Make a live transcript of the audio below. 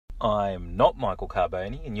I'm not Michael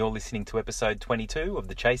Carboni, and you're listening to episode 22 of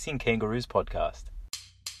the Chasing Kangaroos podcast.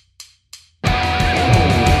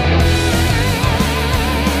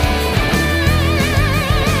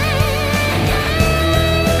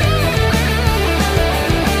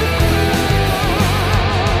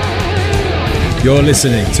 You're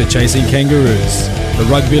listening to Chasing Kangaroos, the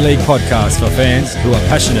rugby league podcast for fans who are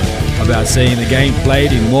passionate about seeing the game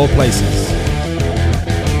played in more places.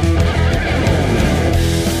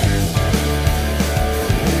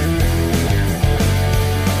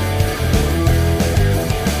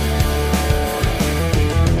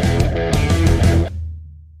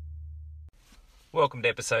 Welcome to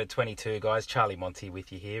episode 22, guys. Charlie Monty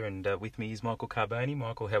with you here, and with me is Michael Carboni.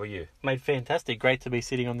 Michael, how are you? Mate, fantastic. Great to be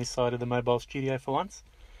sitting on this side of the mobile studio for once.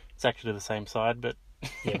 It's actually the same side, but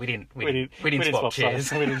yeah, we didn't swap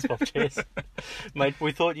chairs. We didn't swap chairs. Mate,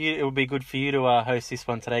 we thought it would be good for you to host this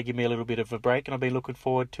one today. Give me a little bit of a break, and I'll be looking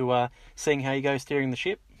forward to seeing how you go steering the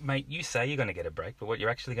ship. Mate, you say you're going to get a break, but what you're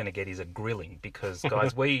actually going to get is a grilling because,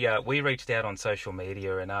 guys, we reached out on social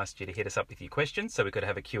media and asked you to hit us up with your questions so we could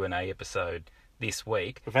have a Q&A episode this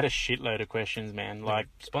week. We've had a shitload of questions, man. Like,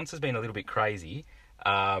 the response has been a little bit crazy.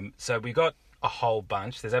 So we got a whole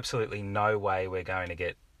bunch. There's absolutely no way we're going to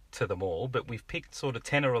get to them all, but we've picked sort of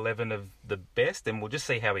 10 or 11 of the best, and we'll just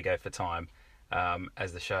see how we go for time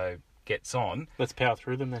as the show gets on. Let's power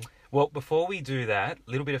through them then. Well, before we do that, a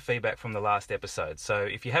little bit of feedback from the last episode. So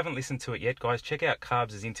if you haven't listened to it yet, guys, check out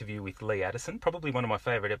Carbs' interview with Lee Addison. Probably one of my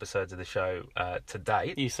favourite episodes of the show to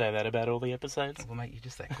date. You say that about all the episodes? Well, mate, you're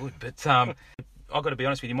just that good. But I've got to be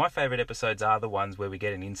honest with you, my favourite episodes are the ones where we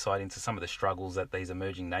get an insight into some of the struggles that these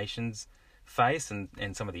emerging nations face and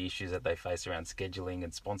some of the issues that they face around scheduling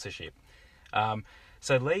and sponsorship.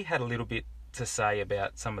 So Lee had a little bit to say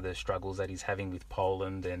about some of the struggles that he's having with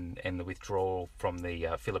Poland and the withdrawal from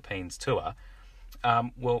the Philippines tour.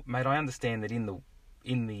 Well, mate, I understand that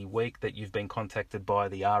in the week that you've been contacted by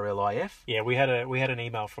the RLIF. Yeah, we had an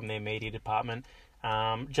email from their media department,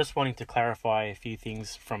 just wanting to clarify a few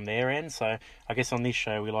things from their end. So I guess on this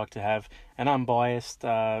show we like to have an unbiased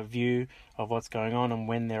view of what's going on, and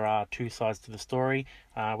when there are two sides to the story,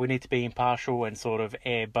 we need to be impartial and sort of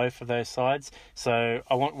air both of those sides. So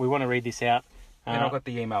we want to read this out. And I've got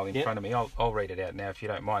the email in front of me. I'll read it out now if you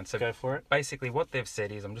don't mind. So go for it. Basically what they've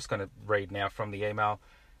said is, I'm just going to read now from the email.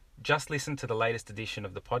 Just listen to the latest edition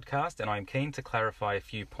of the podcast, and I'm keen to clarify a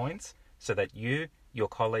few points so that you, your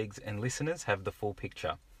colleagues and listeners have the full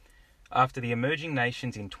picture. After the emerging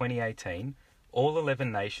nations in 2018, all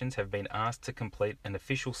 11 nations have been asked to complete an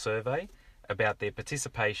official survey about their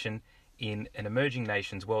participation in an Emerging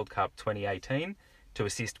Nations World Cup 2018 to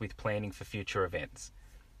assist with planning for future events.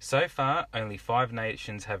 So far, only 5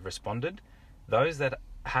 nations have responded. Those that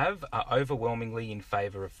have are overwhelmingly in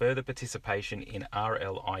favour of further participation in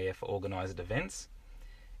RLIF organised events.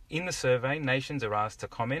 In the survey, nations are asked to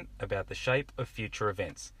comment about the shape of future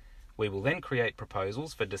events. We will then create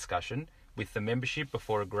proposals for discussion with the membership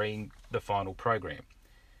before agreeing the final program.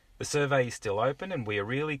 The survey is still open, and we are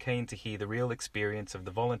really keen to hear the real experience of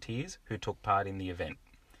the volunteers who took part in the event.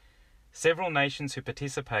 Several nations who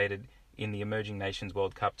participated in the Emerging Nations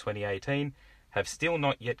World Cup 2018 have still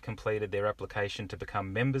not yet completed their application to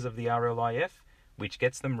become members of the RLIF, which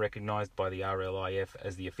gets them recognised by the RLIF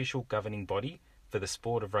as the official governing body for the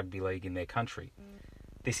sport of rugby league in their country.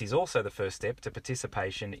 This is also the first step to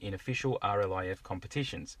participation in official RLIF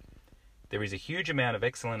competitions. There is a huge amount of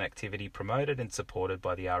excellent activity promoted and supported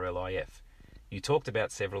by the RLIF. You talked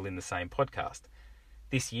about several in the same podcast.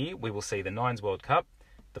 This year we will see the Nines World Cup,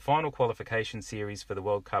 the final qualification series for the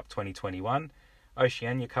World Cup 2021,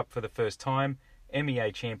 Oceania Cup for the first time,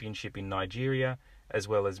 MEA Championship in Nigeria, as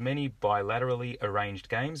well as many bilaterally arranged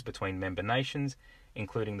games between member nations,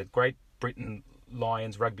 including the Great Britain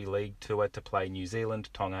Lions Rugby League tour to play New Zealand,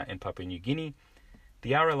 Tonga and Papua New Guinea.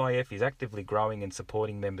 The RLIF is actively growing and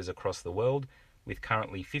supporting members across the world, with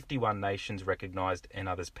currently 51 nations recognised and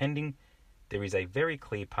others pending. There is a very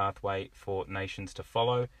clear pathway for nations to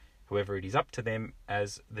follow. However, it is up to them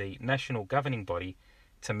as the national governing body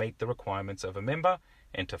to meet the requirements of a member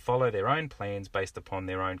and to follow their own plans based upon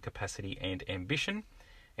their own capacity and ambition.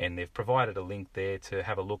 And they've provided a link there to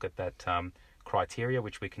have a look at that criteria,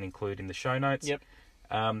 which we can include in the show notes. Yep.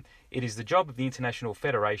 It is the job of the International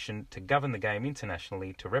Federation to govern the game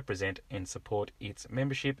internationally, to represent and support its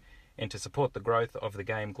membership, and to support the growth of the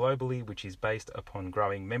game globally, which is based upon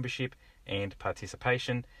growing membership and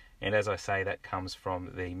participation. And as I say, that comes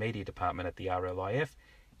from the media department at the RLIF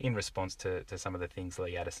in response to some of the things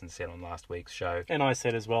Lee Addison said on last week's show. And I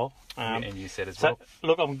said as well. And you said as well.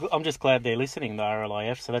 Look, I'm just glad they're listening, the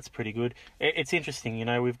RLIF, so that's pretty good. It's interesting,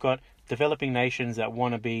 we've got developing nations that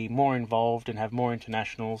want to be more involved and have more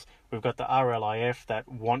internationals. We've got the RLIF that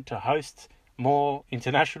want to host more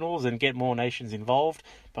internationals and get more nations involved,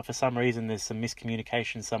 but for some reason there's some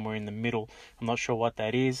miscommunication somewhere in the middle. I'm not sure what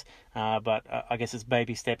that is, but I guess it's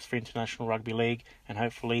baby steps for International Rugby League, and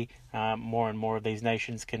hopefully more and more of these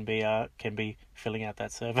nations can be filling out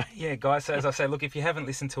that survey. Yeah, guys, so as I say, look, if you haven't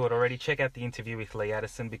listened to it already, check out the interview with Lee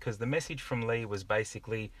Addison, because the message from Lee was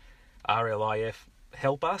basically RLIF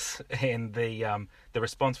help us, and the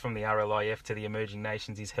response from the RLIF to the emerging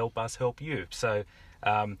nations is help us help you. So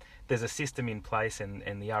there's a system in place, and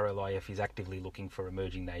the RLIF is actively looking for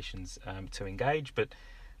emerging nations to engage. But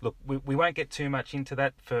look, we won't get too much into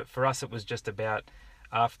that. For us, it was just about,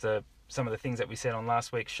 after some of the things that we said on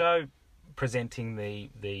last week's show, presenting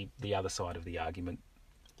the other side of the argument.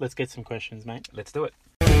 Let's get some questions, mate. Let's do it.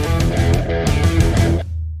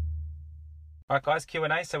 All right, guys,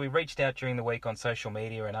 Q&A. So we reached out during the week on social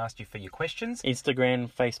media and asked you for your questions. Instagram,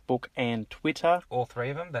 Facebook and Twitter. All three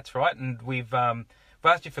of them, that's right. And we've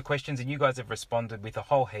asked you for questions, and you guys have responded with a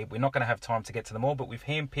whole heap. We're not going to have time to get to them all, but we've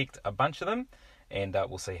handpicked a bunch of them, and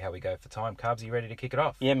we'll see how we go for time. Carbs, are you ready to kick it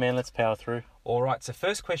off? Yeah, man, let's power through. All right, so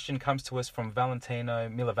first question comes to us from Valentino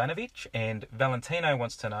Milovanovic, and Valentino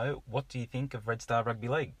wants to know, what do you think of Red Star Rugby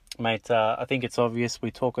League? Mate, I think it's obvious.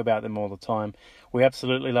 We talk about them all the time. We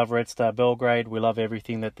absolutely love Red Star Belgrade. We love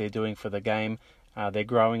everything that they're doing for the game. They're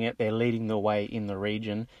growing it. They're leading the way in the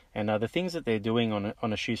region. And the things that they're doing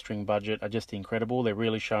on a shoestring budget are just incredible. They're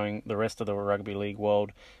really showing the rest of the rugby league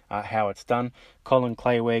world how it's done. Colin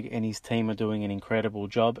Clayweg and his team are doing an incredible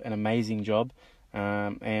job, an amazing job.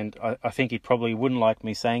 And I think he probably wouldn't like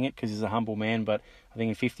me saying it because he's a humble man, but I think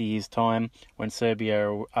in 50 years' time, when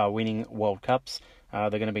Serbia are winning World Cups, they're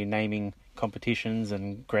going to be naming competitions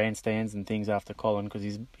and grandstands and things after Colin,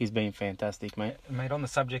 because he's been fantastic, mate. Mate, on the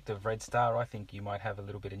subject of Red Star, I think you might have a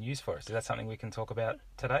little bit of news for us. Is that something we can talk about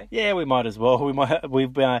today? Yeah, we might as well.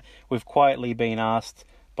 We've quietly been asked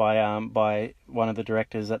by one of the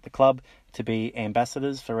directors at the club to be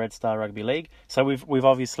ambassadors for Red Star Rugby League. So we've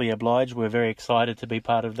obviously obliged. We're very excited to be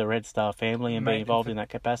part of the Red Star family and be involved in that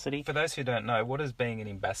capacity. For those who don't know, what does being an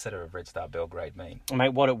ambassador of Red Star Belgrade mean?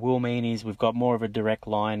 Mate, what it will mean is we've got more of a direct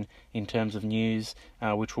line in terms of news,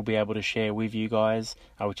 which we'll be able to share with you guys,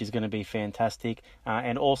 which is going to be fantastic.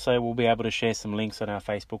 And also we'll be able to share some links on our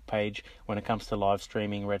Facebook page when it comes to live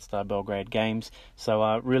streaming Red Star Belgrade games.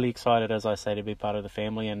 So really excited, as I say, to be part of the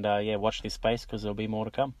family, and watch this space because there'll be more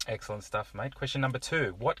to come. Excellent stuff, mate. Question number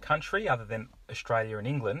 2. What country, other than Australia and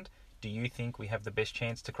England, do you think we have the best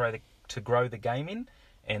chance to grow the game in?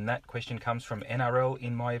 And that question comes from NRL,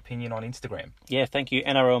 in my opinion, on Instagram. Yeah, thank you.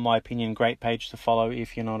 NRL, in my opinion, great page to follow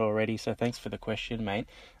if you're not already. So thanks for the question, mate.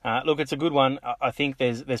 Look, it's a good one. I think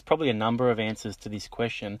there's probably a number of answers to this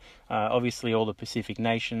question. Obviously, all the Pacific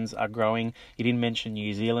nations are growing. You didn't mention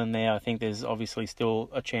New Zealand there. I think there's obviously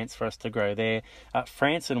still a chance for us to grow there.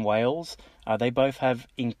 France and Wales, they both have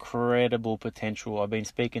incredible potential. I've been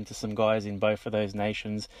speaking to some guys in both of those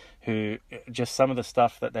nations who just some of the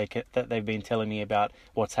stuff that they've been telling me about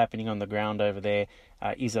what's happening on the ground over there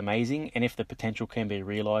is amazing. And if the potential can be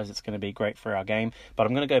realised, it's going to be great for our game. But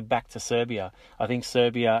I'm going to go back to Serbia. I think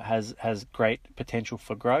Serbia has great potential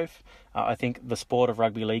for growth. I think the sport of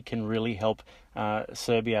rugby league can really help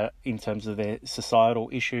Serbia in terms of their societal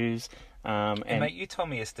issues. And mate, you told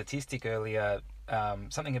me a statistic earlier,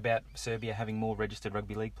 something about Serbia having more registered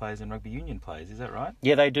rugby league players than rugby union players. Is that right?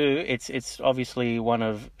 Yeah, they do. It's obviously one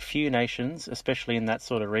of few nations, especially in that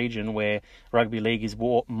sort of region, where rugby league is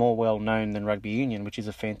more well known than rugby union, which is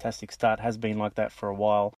a fantastic start. Has been like that for a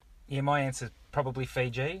while. Yeah, my answer is probably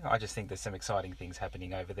Fiji. I just think there's some exciting things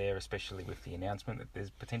happening over there, especially with the announcement that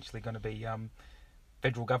there's potentially going to be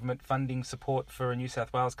federal government funding support for a New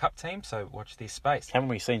South Wales Cup team, so watch this space. Haven't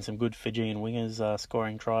we seen some good Fijian wingers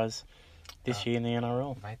scoring tries this year in the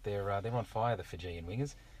NRL? Mate, they're on fire, the Fijian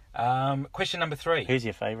wingers. Question number 3. Who's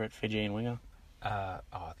your favourite Fijian winger?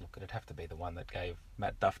 Look, it'd have to be the one that gave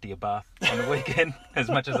Matt Duffy a bath on the weekend, as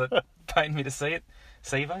much as it pained me to see it.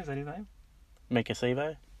 Sivo, is that his name? Mika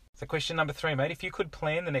Sivo. So question number 3, mate. If you could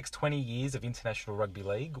plan the next 20 years of International Rugby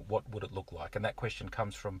League, what would it look like? And that question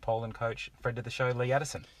comes from Poland coach, friend of the show, Lee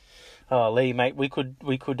Addison. Oh, Lee, mate, we could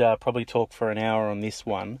probably talk for an hour on this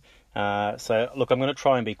one. So, look, I'm going to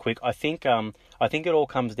try and be quick. I think it all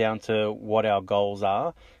comes down to what our goals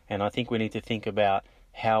are, and I think we need to think about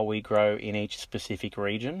how we grow in each specific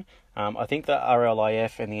region. I think the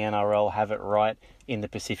RLIF and the NRL have it right in the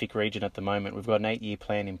Pacific region at the moment. We've got an 8-year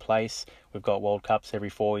plan in place. We've got World Cups every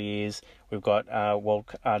 4 years. We've got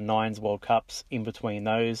Nines World Cups in between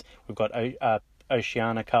those. We've got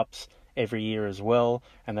Oceania Cups every year as well,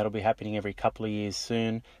 and that'll be happening every couple of years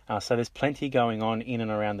soon. So there's plenty going on in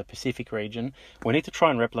and around the Pacific region. We need to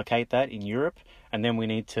try and replicate that in Europe, and then we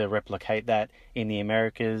need to replicate that in the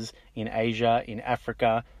Americas, in Asia, in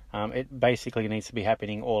Africa. It basically needs to be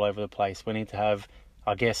happening all over the place. We need to have,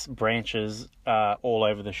 I guess, branches all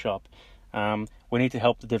over the shop. We need to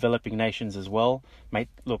help the developing nations as well. Mate,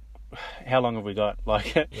 look, how long have we got?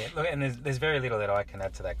 Yeah, look, and there's very little that I can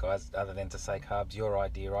add to that, guys, other than to say, Carbs, your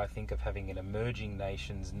idea, I think, of having an emerging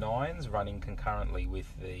nations nines running concurrently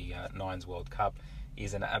with the Nines World Cup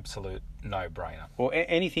is an absolute no-brainer. Well,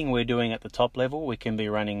 anything we're doing at the top level, we can be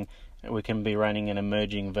running an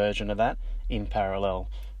emerging version of that in parallel.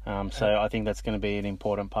 So I think that's going to be an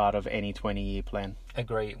important part of any 20-year plan.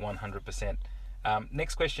 Agree 100%.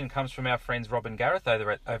 Next question comes from our friends Rob and Gareth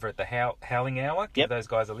over at the Howling Hour. Give those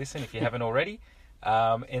guys a listen if you haven't already.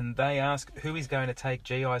 And they ask, who is going to take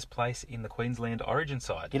GI's place in the Queensland Origin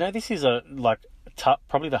side? You know, this is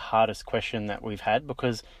probably the hardest question that we've had,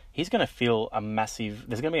 because he's going to feel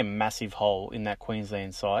there's going to be a massive hole in that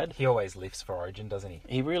Queensland side. He always lifts for Origin, doesn't he?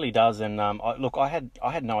 He really does. And I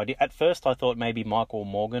had no idea. At first, I thought maybe Michael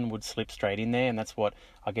Morgan would slip straight in there, and that's what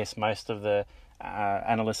I guess most of the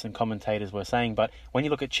analysts and commentators were saying. But when you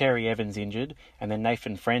look at Cherry Evans injured, and then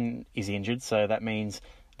Nathan Friend is injured, so that means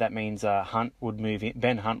Hunt would move in,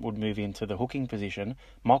 Ben Hunt would move into the hooking position.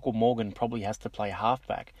 Michael Morgan probably has to play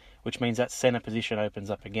halfback, which means that centre position opens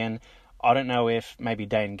up again. I don't know if maybe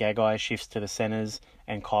Dane Gagai shifts to the centres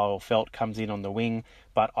and Kyle Felt comes in on the wing,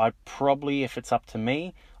 but if it's up to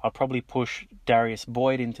me, I'd probably push Darius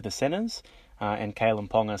Boyd into the centres. And Kalen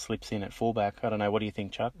Ponga slips in at fullback. I don't know. What do you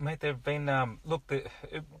think, Chuck? Mate, there've been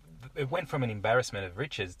it went from an embarrassment of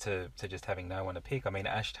riches to just having no one to pick. I mean,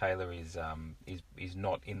 Ash Taylor is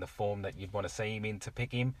not in the form that you'd want to see him in to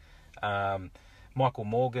pick him. Michael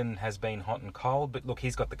Morgan has been hot and cold, but look,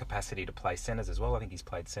 he's got the capacity to play centres as well. I think he's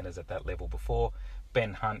played centres at that level before.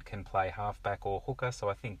 Ben Hunt can play halfback or hooker, so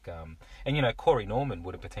I think... and, Corey Norman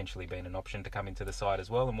would have potentially been an option to come into the side as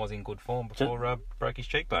well, and was in good form before broke his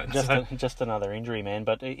cheekbone. Just another injury, man.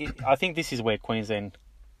 But I think this is where Queensland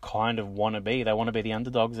kind of want to be. They want to be the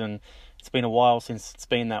underdogs, and it's been a while since it's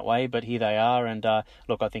been that way, but here they are. And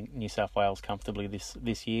look, I think New South Wales comfortably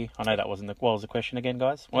this year. I know that wasn't what was the question again,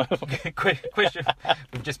 guys? Question.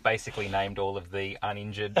 We've just basically named all of the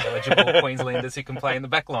uninjured eligible Queenslanders who can play in the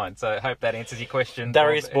back line, so I hope that answers your question.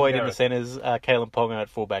 Darius Boyd in the centres, Kalen Ponga at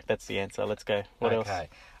fullback. That's the answer. Let's go. What else?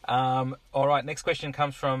 All right, next question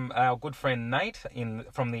comes from our good friend Nate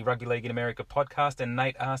from the Rugby League in America podcast, and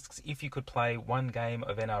Nate asks, if you could play one game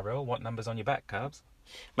of NRL, what number's on your back, Carbs?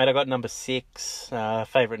 Mate, I got number 6,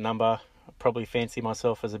 favourite number. Probably fancy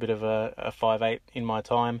myself as a bit of a 5'8" in my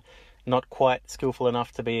time. Not quite skillful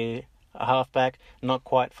enough to be a halfback, not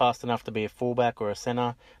quite fast enough to be a fullback or a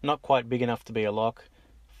centre, not quite big enough to be a lock.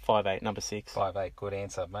 5'8", number 6. 5'8", good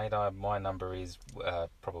answer, mate. My number is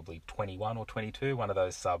probably 21 or 22, one of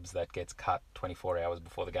those subs that gets cut 24 hours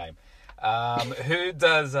before the game. Who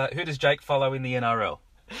does Jake follow in the NRL?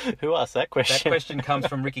 Who asked that question? That question comes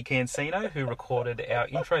from Ricky Cancino, who recorded our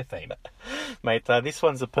intro theme. Mate, this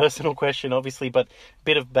one's a personal question, obviously, but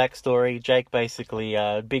bit of backstory. Jake basically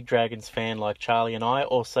a big Dragons fan like Charlie and I.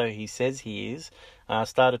 Also, he says he is.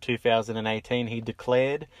 Start of 2018, he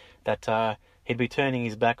declared that he'd be turning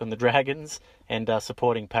his back on the Dragons and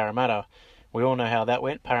supporting Parramatta. We all know how that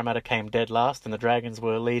went. Parramatta came dead last, and the Dragons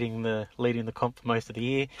were leading the comp for most of the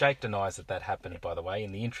year. Jake denies that happened, by the way,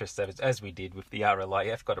 in the interest of, as we did with the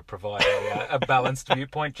RLAF, got to provide a balanced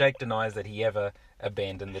viewpoint. Jake denies that he ever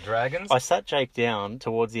abandoned the Dragons. I sat Jake down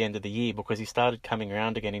towards the end of the year because he started coming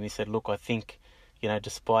around again, and he said, look, I think,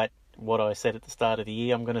 despite what I said at the start of the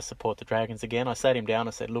year, I'm going to support the Dragons again. I sat him down,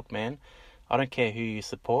 I said, look, man, I don't care who you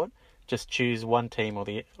support. Just choose one team or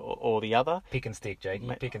the other. Pick and stick, Jake.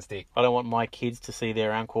 Pick and stick. I don't want my kids to see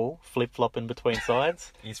their uncle flip-flopping between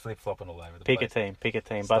sides. He's flip-flopping all over the place. Pick a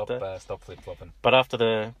team. Stop flip-flopping. But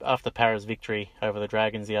after Para's victory over the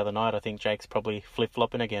Dragons the other night, I think Jake's probably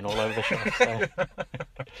flip-flopping again all over the show.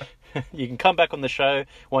 So you can come back on the show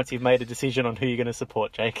once you've made a decision on who you're going to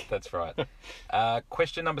support, Jake. That's right.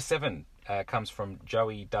 Question number 7. Comes from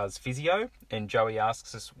Joey Does Physio, and Joey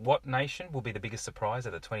asks us, what nation will be the biggest surprise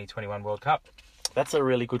at the 2021 World Cup? That's a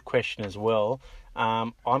really good question as well.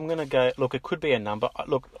 I'm going to go, look, it could be a number.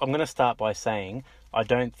 Look, I'm going to start by saying I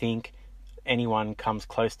don't think anyone comes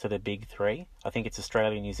close to the big three, I think it's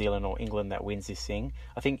Australia, New Zealand, or England that wins this thing.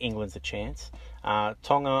 I think England's a chance.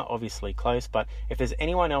 Tonga, obviously close, but if there's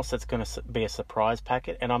anyone else that's going to be a surprise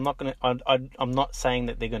packet, and I'm not saying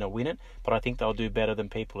that they're going to win it, but I think they'll do better than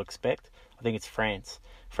people expect. I think it's France.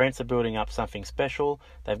 France are building up something special.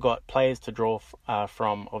 They've got players to draw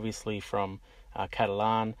from, obviously from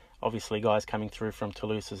Catalan, obviously guys coming through from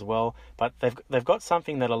Toulouse as well. But they've got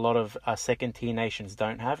something that a lot of second-tier nations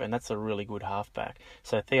don't have, and that's a really good halfback.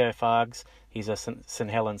 So Theo Fargs, he's a St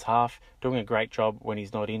Helens half, doing a great job when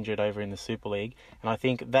he's not injured over in the Super League. And I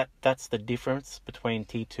think that's the difference between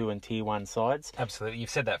T2 and T1 sides. Absolutely, you've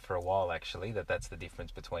said that for a while actually. That's the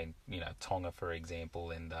difference between Tonga, for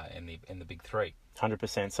example, and the big three.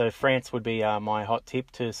 100%. So France would be my hot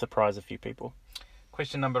tip to surprise a few people.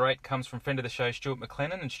 Question number 8 comes from friend of the show, Stuart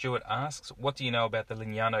McLennan, and Stuart asks, what do you know about the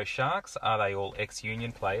Lignano Sharks? Are they all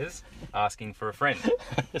ex-Union players? Asking for a friend.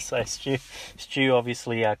 So Stu,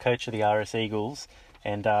 obviously coach of the RS Eagles,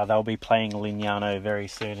 and they'll be playing Lignano very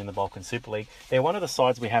soon in the Balkan Super League. They're one of the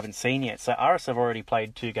sides we haven't seen yet. So RS have already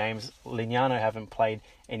played 2 games. Lignano haven't played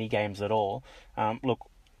any games at all. Look,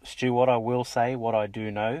 Stu, what I will say, what I do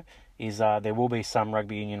know, is there will be some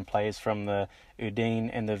rugby union players from the Udine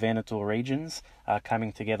and the Veneto regions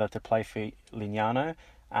coming together to play for Lignano.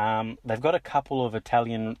 They've got a couple of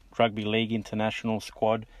Italian Rugby League international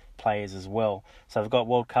squad players as well. So they've got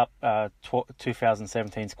World Cup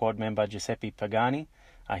 2017 squad member Giuseppe Pagani.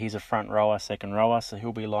 He's a front rower, second rower, so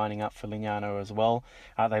he'll be lining up for Lignano as well.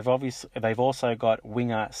 They've also got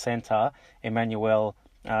winger centre Emanuele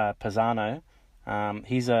Pisano.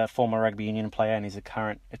 He's a former rugby union player and he's a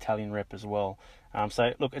current Italian rep as well.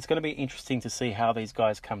 So look, it's going to be interesting to see how these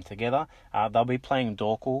guys come together. They'll be playing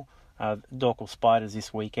Dorcal Spiders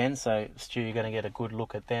this weekend, so Stu, you're going to get a good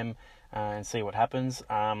look at them and see what happens.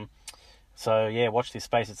 So yeah, watch this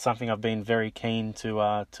space. It's something I've been very keen to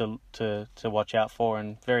watch out for,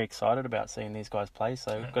 and very excited about seeing these guys play.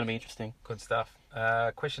 So it's going to be interesting. Good stuff.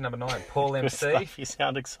 Question number 9, Paul MC. Stuff. You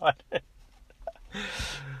sound excited.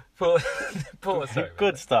 Paul, sorry.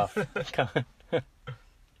 Good stuff.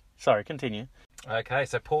 Sorry, continue. Okay,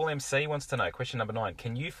 so Paul MC wants to know, question number 9,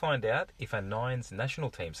 can you find out if a Nines national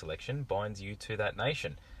team selection binds you to that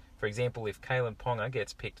nation? For example, if Kalen Ponga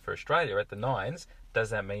gets picked for Australia at the Nines, does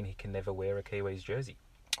that mean he can never wear a Kiwis jersey?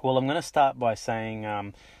 Well, I'm going to start by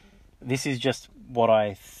saying this is just what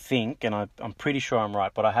I think, and I'm pretty sure I'm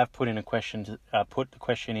right, but I have put the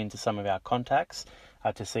question into some of our contacts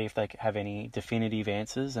to see if they have any definitive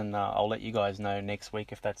answers, and I'll let you guys know next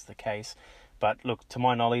week if that's the case. But look, to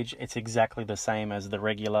my knowledge, it's exactly the same as the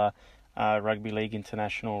regular Rugby League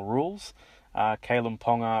international rules. Kalen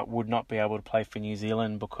Ponga would not be able to play for New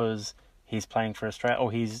Zealand because he's playing for Australia,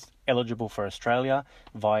 or he's eligible for Australia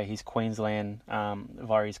via his Queensland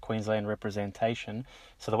representation.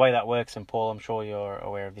 So the way that works, and Paul, I'm sure you're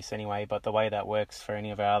aware of this anyway, but the way that works for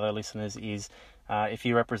any of our other listeners is if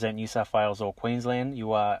you represent New South Wales or Queensland,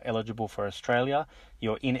 you are eligible for Australia.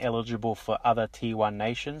 You're ineligible for other T1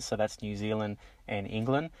 nations, so that's New Zealand and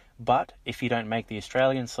England. But if you don't make the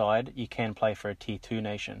Australian side, you can play for a T2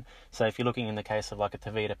 nation. So if you're looking in the case of like a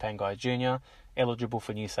Tavita Pangai Jr., eligible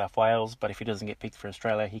for New South Wales, but if he doesn't get picked for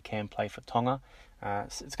Australia, he can play for Tonga.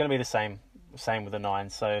 It's going to be the same with the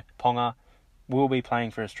Nines. So Ponga will be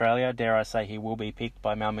playing for Australia. Dare I say he will be picked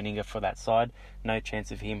by Mal Meninga for that side. No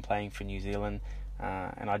chance of him playing for New Zealand,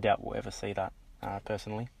 and I doubt we'll ever see that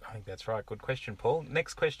personally. I think that's right. Good question, Paul.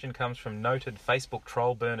 Next question comes from noted Facebook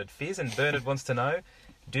troll Bernard Fizz, and Bernard wants to know,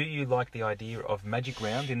 do you like the idea of Magic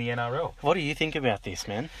Round in the NRL? What do you think about this,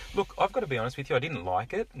 man? Look, I've got to be honest with you, I didn't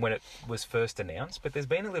like it when it was first announced, but there's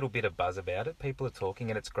been a little bit of buzz about it. People are talking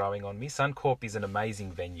and it's growing on me. Suncorp is an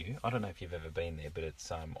amazing venue. I don't know if you've ever been there, but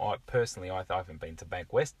it's I haven't been to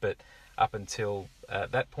Bank West, but up until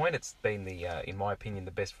that point, it's been in my opinion,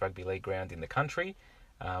 the best rugby league ground in the country.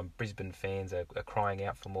 Brisbane fans are crying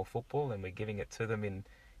out for more football, and we're giving it to them in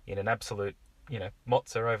an absolute,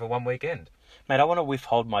 mozza over one weekend. Mate, I want to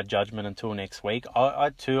withhold my judgment until next week.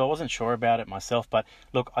 I wasn't sure about it myself, but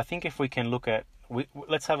look, I think if we can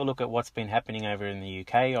let's have a look at what's been happening over in the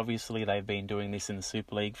UK. Obviously, they've been doing this in the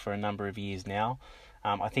Super League for a number of years now.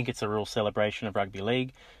 I think it's a real celebration of rugby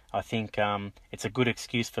league. I think it's a good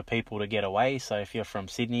excuse for people to get away. So if you're from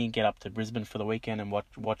Sydney, get up to Brisbane for the weekend and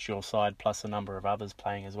watch your side plus a number of others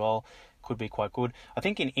playing as well. Could be quite good. I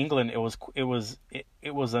think in England it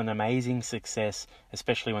was an amazing success,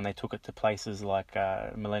 especially when they took it to places like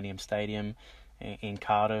Millennium Stadium in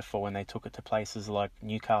Cardiff, or when they took it to places like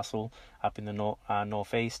Newcastle up in the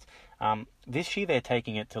northeast. This year they're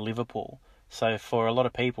taking it to Liverpool. So for a lot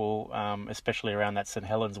of people, especially around that St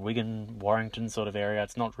Helens, Wigan, Warrington sort of area,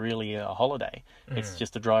 it's not really a holiday. It's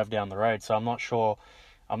just a drive down the road. So I'm not sure.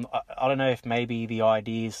 I don't know if maybe the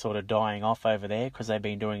idea is sort of dying off over there because they've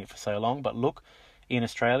been doing it for so long. But look, in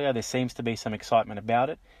Australia, there seems to be some excitement about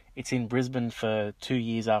it. It's in Brisbane for 2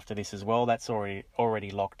 years after this as well. That's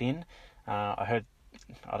already locked in. I heard,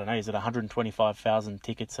 I don't know, is it 125,000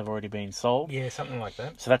 tickets have already been sold? Yeah, something like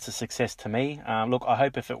that. So that's a success to me. Look, I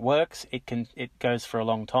hope if it works, it goes for a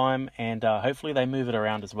long time, and hopefully they move it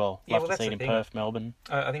around as well. Yeah, Love to see it in Perth, Melbourne.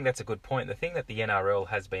 I think that's a good point. The thing that the NRL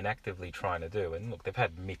has been actively trying to do, and look, they've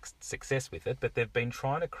had mixed success with it, but they've been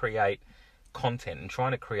trying to create content and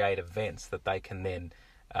trying to create events that they can then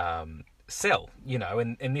sell,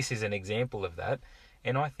 and this is an example of that.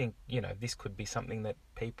 And I think, this could be something that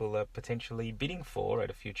people are potentially bidding for at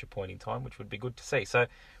a future point in time, which would be good to see. So,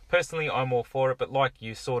 personally, I'm all for it, but like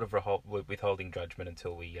you, sort of withholding judgment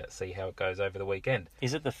until we see how it goes over the weekend.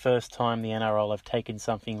 Is it the first time the NRL have taken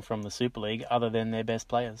something from the Super League other than their best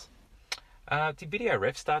players? Did video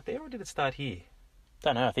ref start there, or did it start here?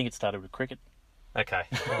 Don't know. I think it started with cricket. Okay,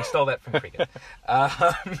 well, we stole that from cricket.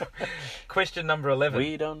 Question number 11.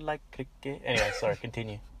 We don't like cricket. Anyway, sorry,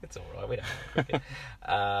 continue. It's all right, we don't like cricket.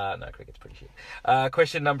 No, cricket's pretty shit.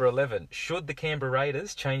 Question number 11. Should the Canberra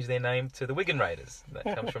Raiders change their name to the Wigan Raiders?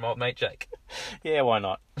 That comes from old mate Jake. Yeah, why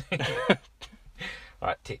not? All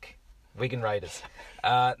right, tick. Wigan Raiders.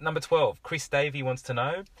 Number 12. Chris Davey wants to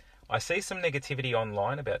know, I see some negativity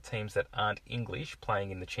online about teams that aren't English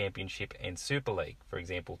playing in the Championship and Super League. For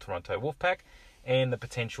example, Toronto Wolfpack and the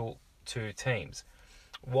potential 2 teams.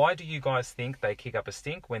 Why do you guys think they kick up a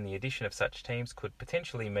stink when the addition of such teams could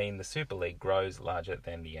potentially mean the Super League grows larger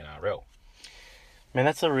than the NRL? Man,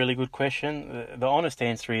 that's a really good question. The honest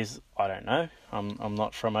answer is I don't know. I'm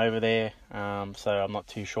not from over there, so I'm not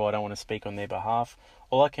too sure. I don't want to speak on their behalf.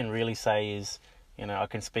 All I can really say is, I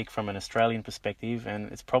can speak from an Australian perspective,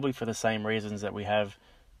 and it's probably for the same reasons that we have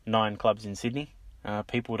 9 clubs in Sydney.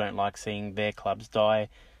 People don't like seeing their clubs die,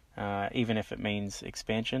 even if it means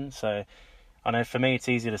expansion. So I know for me it's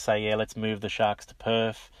easy to say, yeah, let's move the Sharks to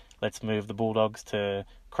Perth, let's move the Bulldogs to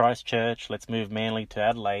Christchurch, let's move Manly to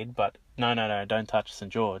Adelaide, but no, don't touch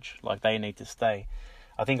St George. Like, they need to stay.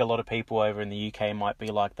 I think a lot of people over in the UK might be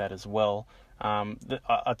like that as well.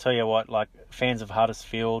 I'll tell you what, like fans of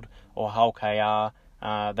Huddersfield or Hull KR,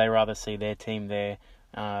 they rather see their team there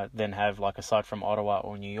than have, like, aside from Ottawa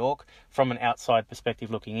or New York. From an outside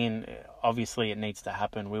perspective looking in, obviously it needs to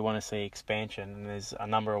happen. We want to see expansion, and there's a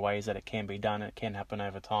number of ways that it can be done. It can happen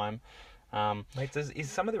over time. Mate,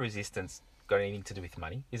 is some of the resistance got anything to do with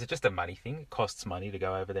money? Is it just a money thing? It costs money to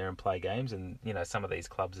go over there and play games, and some of these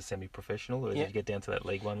clubs are semi-professional, or did you get down to that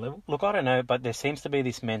League One level? Look, I don't know, but there seems to be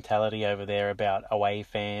this mentality over there about away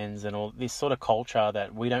fans and all this sort of culture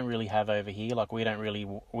that we don't really have over here. Like, we don't really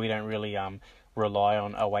rely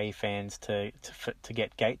on away fans to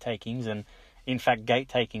get gate takings, and in fact gate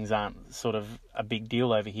takings aren't sort of a big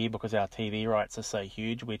deal over here because our TV rights are so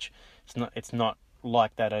huge, which it's not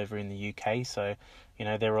like that over in the UK. So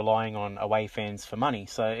they're relying on away fans for money,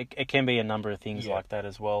 so it can be a number of things like that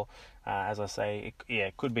as well. As I say,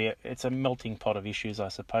 it could be it's a melting pot of issues, I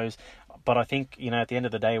suppose. But I think at the end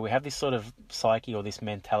of the day, we have this sort of psyche or this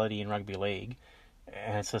mentality in rugby league,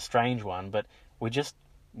 and it's a strange one, but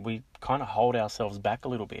we kind of hold ourselves back a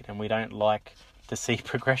little bit, and we don't like to see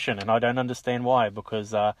progression, and I don't understand why,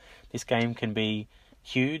 because this game can be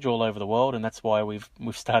huge all over the world, and that's why we've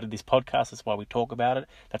started this podcast. That's why we talk about it.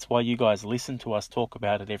 That's why you guys listen to us talk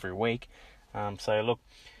about it every week. So look,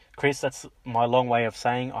 Chris, that's my long way of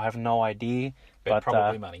saying I have no idea, but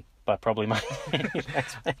probably money. But probably money.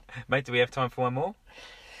 Thanks, mate. Do we have time for one more?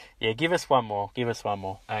 Yeah, give us one more.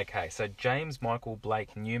 Okay, so James Michael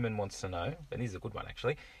Blake Newman wants to know, and this is a good one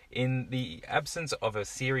actually, in the absence of a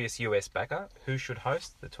serious US backer, who should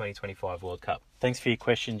host the 2025 World Cup? Thanks for your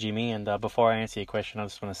question, Jimmy. And before I answer your question, I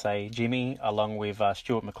just want to say Jimmy, along with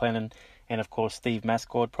Stuart McLennan and of course Steve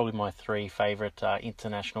Mascord, probably my 3 favourite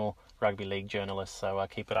international rugby league journalists. So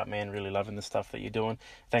keep it up, man. Really loving the stuff that you're doing.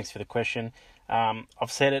 Thanks for the question.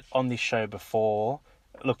 I've said it on this show before.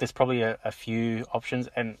 Look, there's probably a few options,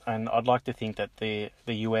 and I'd like to think that the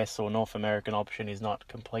US or North American option is not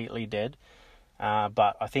completely dead.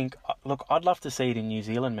 But I think, look, I'd love to see it in New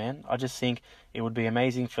Zealand, man. I just think it would be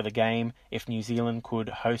amazing for the game if New Zealand could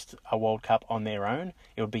host a World Cup on their own.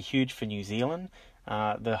 It would be huge for New Zealand.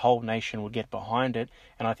 The whole nation would get behind it.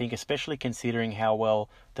 And I think especially considering how well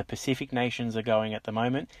the Pacific nations are going at the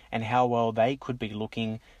moment and how well they could be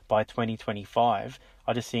looking by 2025,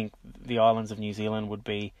 I just think the islands of New Zealand would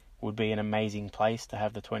be an amazing place to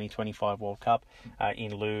have the 2025 World Cup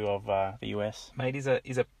in lieu of the US. Mate, is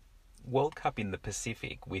a World Cup in the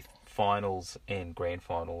Pacific with finals and grand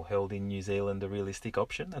final held in New Zealand a realistic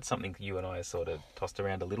option? That's something you and I sort of tossed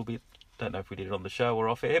around a little bit. Don't know if we did it on the show or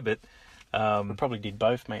off air, but we probably did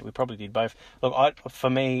both, mate. We probably did both. Look, for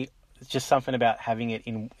me, it's just something about having it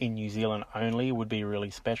in New Zealand only would be really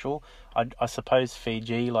special. I suppose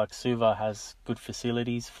Fiji, like Suva, has good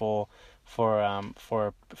facilities for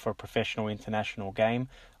a professional international game.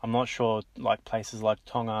 I'm not sure, like places like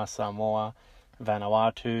Tonga, Samoa,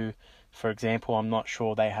 Vanuatu, for example, I'm not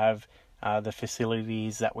sure they have the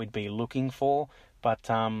facilities that we'd be looking for. But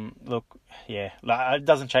look, yeah, it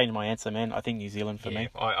doesn't change my answer, man. I think New Zealand for me.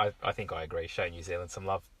 I think I agree. Show New Zealand some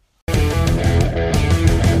love.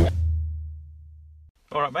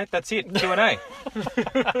 All right, mate, that's it. Q&A.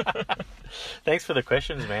 Thanks for the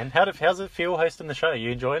questions, man. How's it feel hosting the show?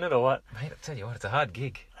 You enjoying it or what? Mate, I tell you what, it's a hard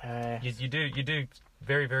gig. You do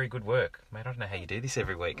very, very good work. Mate, I don't know how you do this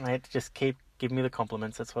every week. Mate, just give me the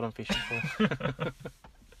compliments. That's what I'm fishing for.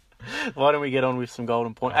 Why don't we get on with some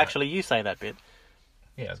golden points? Right. Actually, you say that bit.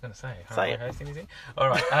 Yeah, I was going to say. Say it. Hosting is in. All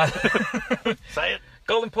right. Say it.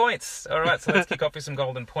 Golden points. All right, so let's kick off with some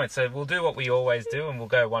golden points. So we'll do what we always do, and we'll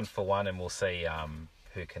go one for one, and we'll see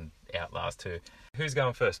who can outlast who. Who's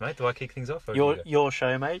going first, mate? Do I kick things off? Or your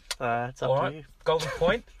show, mate. It's up to you. Golden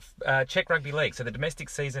point. Czech Rugby League. So the domestic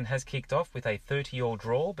season has kicked off with a 30-all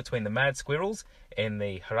draw between the Mad Squirrels and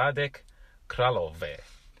the Hradec Kralove.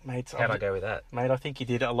 Mate, How'd I go with that? Mate, I think you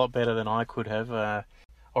did it a lot better than I could have.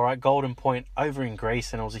 All right, golden point over in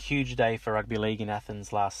Greece, and it was a huge day for rugby league in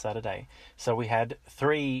Athens last Saturday. So we had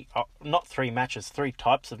three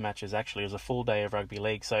types of matches actually. It was a full day of rugby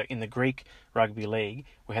league. So in the Greek rugby league,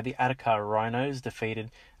 we had the Attica Rhinos defeated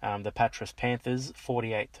the Patras Panthers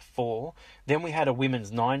 48-4. Then we had a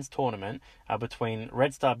women's nines tournament between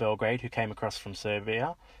Red Star Belgrade, who came across from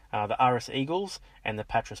Serbia, the Aris Eagles, and the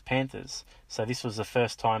Patras Panthers. So this was the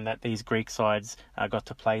first time that these Greek sides got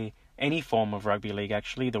to play any form of rugby league,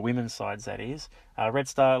 actually, the women's sides, that is. Red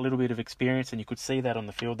Star, a little bit of experience, and you could see that on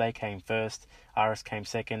the field. They came first, Aris came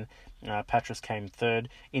second, Patras came third.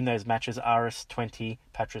 In those matches, Aris 20,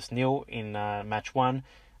 Patras 0 in match 1,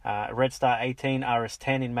 Red Star 18, Aris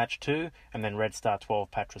 10 in match 2, and then Red Star 12,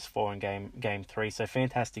 Patras 4 in game 3. So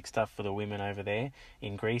fantastic stuff for the women over there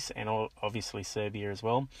in Greece, and obviously Serbia as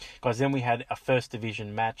well. Guys, then we had a first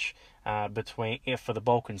division match for the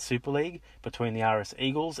Balkan Super League between the Aris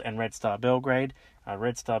Eagles and Red Star Belgrade.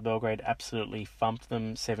 Red Star Belgrade absolutely thumped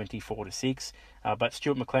them 74-6. But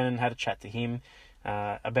Stuart McLennan had a chat to him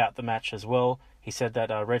about the match as well. He said that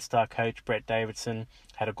Red Star coach Brett Davidson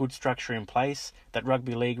had a good structure in place, that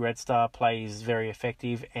rugby league Red Star play is very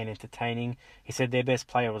effective and entertaining. He said their best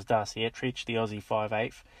player was Darcy Etrich, the Aussie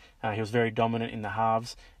 5'8". He was very dominant in the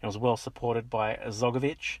halves and was well supported by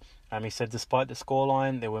Zogovic. He said despite the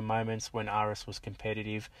scoreline, there were moments when Aris was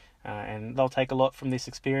competitive, and they'll take a lot from this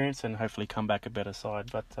experience and hopefully come back a better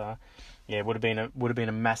side. But it would have been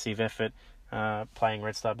a massive effort playing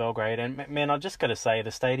Red Star Belgrade. And man, I just got to say,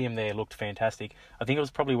 the stadium there looked fantastic. I think it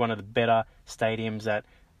was probably one of the better stadiums that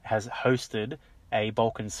has hosted a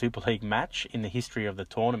Balkan Super League match in the history of the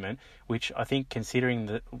tournament, which I think, considering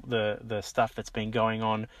the stuff that's been going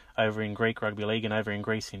on over in Greek Rugby League and over in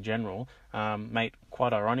Greece in general, mate,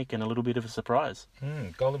 quite ironic and a little bit of a surprise.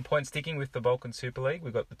 Golden point sticking with the Balkan Super League.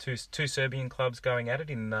 We've got the two Serbian clubs going at it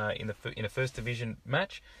in a first division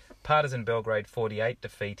match. Partizan Belgrade 48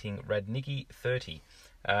 defeating Radniki 30.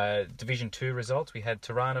 Division 2 results, we had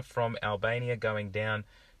Tirana from Albania going down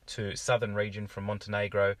to Southern Region from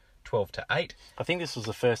Montenegro 12-8. I think this was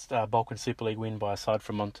the first Balkan Super League win by a side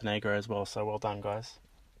from Montenegro as well, so well done, guys.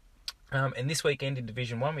 And this weekend in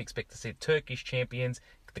Division 1, we expect to see Turkish champions,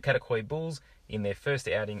 the Karaköy Bulls, in their first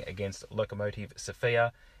outing against Lokomotiv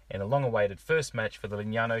Sofia, and a long-awaited first match for the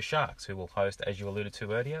Lignano Sharks, who will host, as you alluded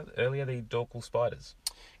to earlier, the Dorkul Spiders.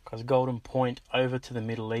 Guys, golden point over to the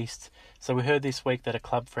Middle East. So we heard this week that a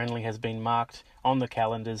club friendly has been marked on the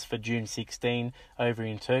calendars for June 16 over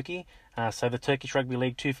in Turkey. So the Turkish Rugby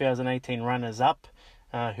League 2018 runners-up,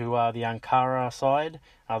 who are the Ankara side,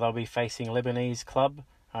 they'll be facing Lebanese club,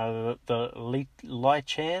 the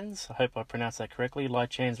Lychans. I hope I pronounced that correctly.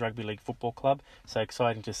 Lychans Rugby League Football Club. So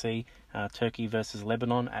exciting to see Turkey versus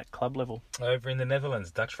Lebanon at club level. Over in the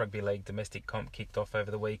Netherlands, Dutch Rugby League domestic comp kicked off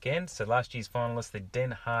over the weekend. So last year's finalists, the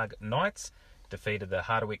Den Haag Knights, defeated the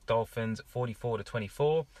Harderwijk Dolphins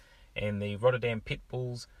 44-24, and the Rotterdam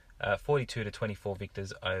Pitbulls 42-24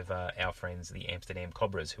 victors over our friends, the Amsterdam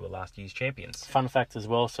Cobras, who were last year's champions. Fun fact as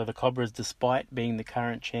well, so the Cobras, despite being the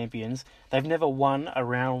current champions, they've never won a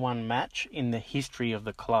round one match in the history of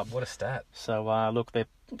the club. What a stat. So, look, they're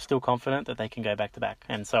still confident that they can go back to back.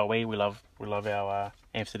 And so we love our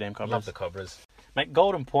Amsterdam Cobras. Love the Cobras. Mate,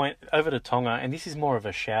 Golden Point over to Tonga, and this is more of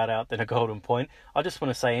a shout out than a Golden Point. I just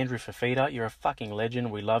want to say, Andrew Fafita, you're a fucking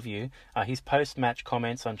legend. We love you. His post-match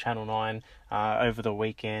comments on Channel 9 over the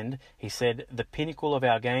weekend, he said, the pinnacle of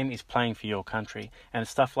our game is playing for your country. And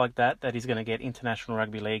stuff like that is going to get International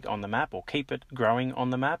Rugby League on the map, or keep it growing on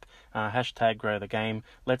the map. Hashtag grow the game.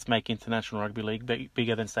 Let's make International Rugby League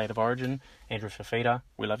bigger than State of Origin. Andrew Fafita,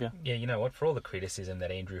 we love you. Yeah, you know what? For all the criticism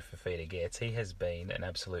that Andrew Fafita gets, he has been an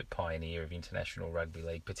absolute pioneer of International Rugby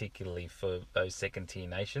League, particularly for those second-tier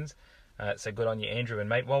nations. So good on you, Andrew. And,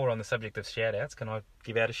 mate, while we're on the subject of shout-outs, can I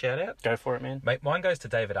give out a shout-out? Go for it, man. Mate, mine goes to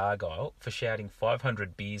David Argyle for shouting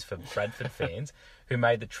 500 beers for Bradford fans who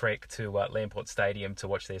made the trek to Lamport Stadium to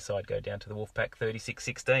watch their side go down to the Wolfpack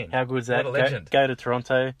 36-16. How good is that? What a legend. Go to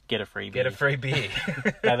Toronto, get a free beer. Get a free beer.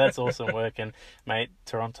 No, that's awesome work. And, mate,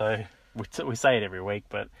 Toronto, we say it every week,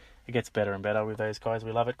 but it gets better and better with those guys.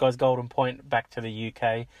 We love it. Guys, Golden Point back to the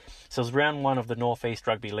UK. So it was round 1 of the North East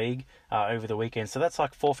Rugby League over the weekend. So that's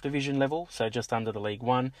like 4th division level, so just under the League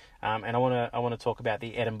One. And I want to talk about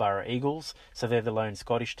the Edinburgh Eagles. So they're the lone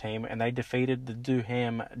Scottish team, and they defeated the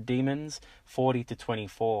Durham Demons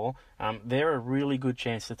 40-24. They're a really good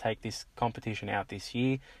chance to take this competition out this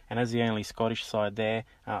year. And as the only Scottish side there,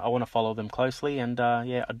 I want to follow them closely and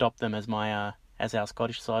adopt them as my as our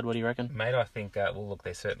Scottish side. What do you reckon? Mate, I think, well, look,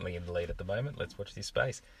 they're certainly in the lead at the moment. Let's watch this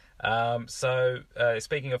space.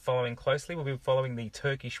 Speaking of following closely, we'll be following the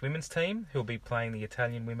Turkish women's team, who'll be playing the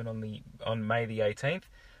Italian women on May the 18th.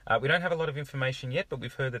 We don't have a lot of information yet, but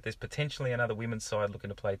we've heard that there's potentially another women's side looking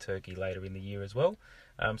to play Turkey later in the year as well.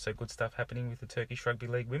 So good stuff happening with the Turkish Rugby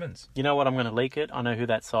League women's. You know what? I'm going to leak it. I know who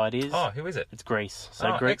that side is. Oh, who is it? It's Greece.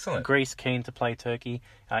 So excellent. Greece keen to play Turkey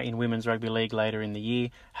in Women's Rugby League later in the year.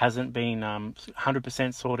 Hasn't been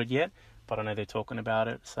 100% sorted yet, but I know they're talking about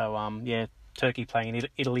it. So, Turkey playing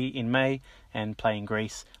Italy in May and playing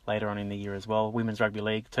Greece later on in the year as well. Women's Rugby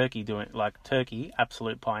League, Turkey,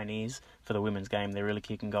 absolute pioneers for the women's game. They're really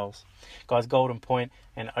kicking goals. Guys, Golden Point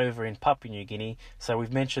and over in Papua New Guinea. So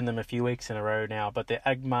we've mentioned them a few weeks in a row now, but they're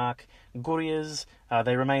Agmark Gurias.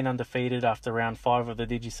 They remain undefeated after round 5 of the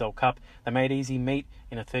Digicel Cup. They made easy meat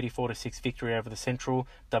in a 34-6 victory over the Central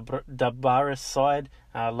Dabaris side.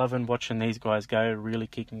 Loving watching these guys go, really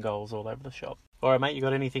kicking goals all over the shop. All right, mate, you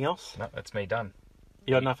got anything else? No, that's me done.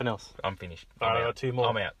 You got nothing else? I'm finished. All right, I got 2 more.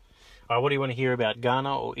 I'm out. All right, what do you want to hear about,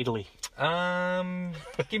 Ghana or Italy?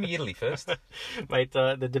 Give me Italy first. Mate,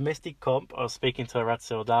 the domestic comp, I was speaking to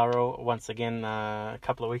Ratzel Daro once again a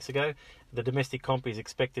couple of weeks ago. The domestic comp is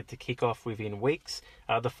expected to kick off within weeks.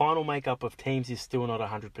 The final makeup of teams is still not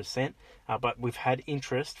 100%, but we've had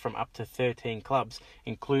interest from up to 13 clubs,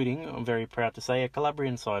 including, I'm very proud to say, a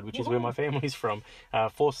Calabrian side, which is where my family's from,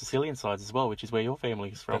 4 Sicilian sides as well, which is where your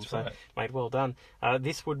family's from. That's right. So, mate, well done.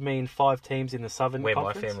 This would mean 5 teams in the Southern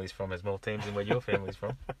Conference. Where my family's from has more teams than where your family's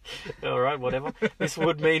from. All right, whatever. This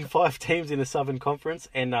would mean 5 teams in the Southern Conference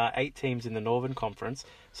and 8 teams in the Northern Conference.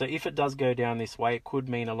 So if it does go down this way, it could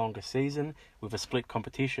mean a longer season with a split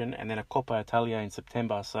competition and then a Coppa Italia in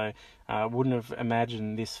September. So I wouldn't have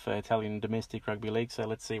imagined this for Italian domestic rugby league. So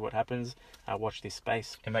let's see what happens. Watch this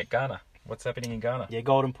space. And mate, Ghana. What's happening in Ghana? Yeah,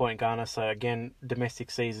 Golden Point Ghana. So again, domestic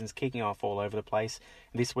season's kicking off all over the place.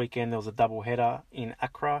 This weekend there was a double header in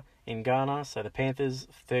Accra in Ghana. So the Panthers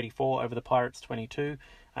 34 over the Pirates 22.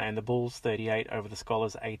 And the Bulls 38 over the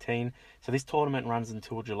Scholars 18. So this tournament runs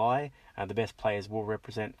until July. The best players will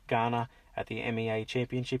represent Ghana at the MEA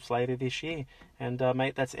Championships later this year. And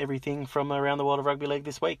mate, that's everything from around the world of rugby league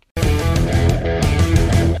this week.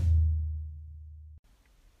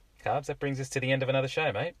 Carbs, that brings us to the end of another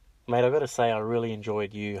show, mate. Mate, I've got to say I really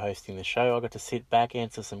enjoyed you hosting the show. I got to sit back,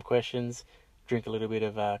 answer some questions, drink a little bit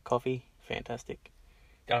of coffee. Fantastic.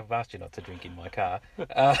 I've asked you not to drink in my car.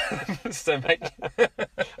 So, mate...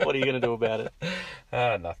 What are you going to do about it?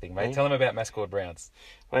 Nothing, mate. Tell them about Mascord Browns.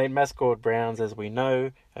 Mate, Mascord Browns, as we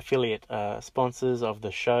know, affiliate sponsors of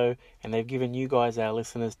the show, and they've given you guys, our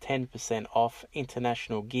listeners, 10% off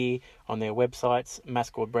international gear on their websites,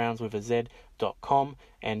 mascordbrowns.com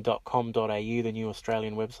and .com.au, the new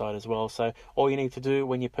Australian website as well. So all you need to do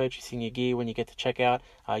when you're purchasing your gear, when you get to checkout,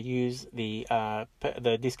 use the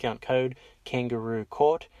discount code Kangaroo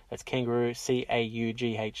Court. That's Kangaroo,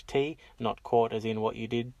 CAUGHT, not court as in what you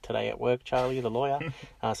did today at work, Charlie, the lawyer.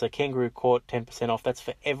 So Kangaroo Court, 10% off. That's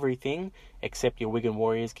for everything except your Wigan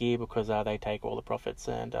Warriors gear because they take all the profits.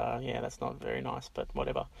 And that's not very nice, but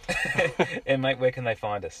whatever. And mate, where can they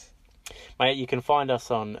find us? Mate, you can find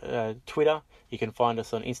us on Twitter. You can find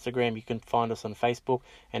us on Instagram. You can find us on Facebook.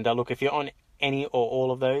 And look, if you're on any or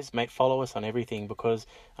all of those, mate, follow us on everything, because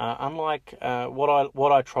unlike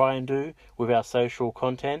what I try and do with our social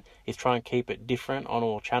content is try and keep it different on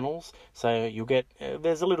all channels. So you'll get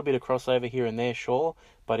there's a little bit of crossover here and there, sure,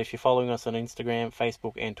 but if you're following us on Instagram,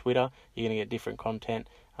 Facebook, and Twitter, you're going to get different content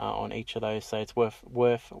on each of those. So it's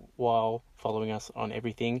worthwhile following us on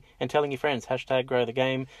everything and telling your friends.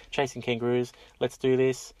 #GrowTheGame, Chasing Kangaroos. Let's do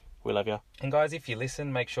this. We love you. And guys, if you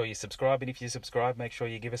listen, make sure you subscribe. And if you subscribe, make sure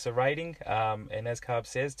you give us a rating. And as Carbs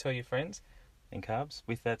says, tell your friends. And Carbs,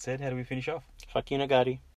 with that said, how do we finish off? Fuck you,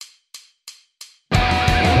 Nagati.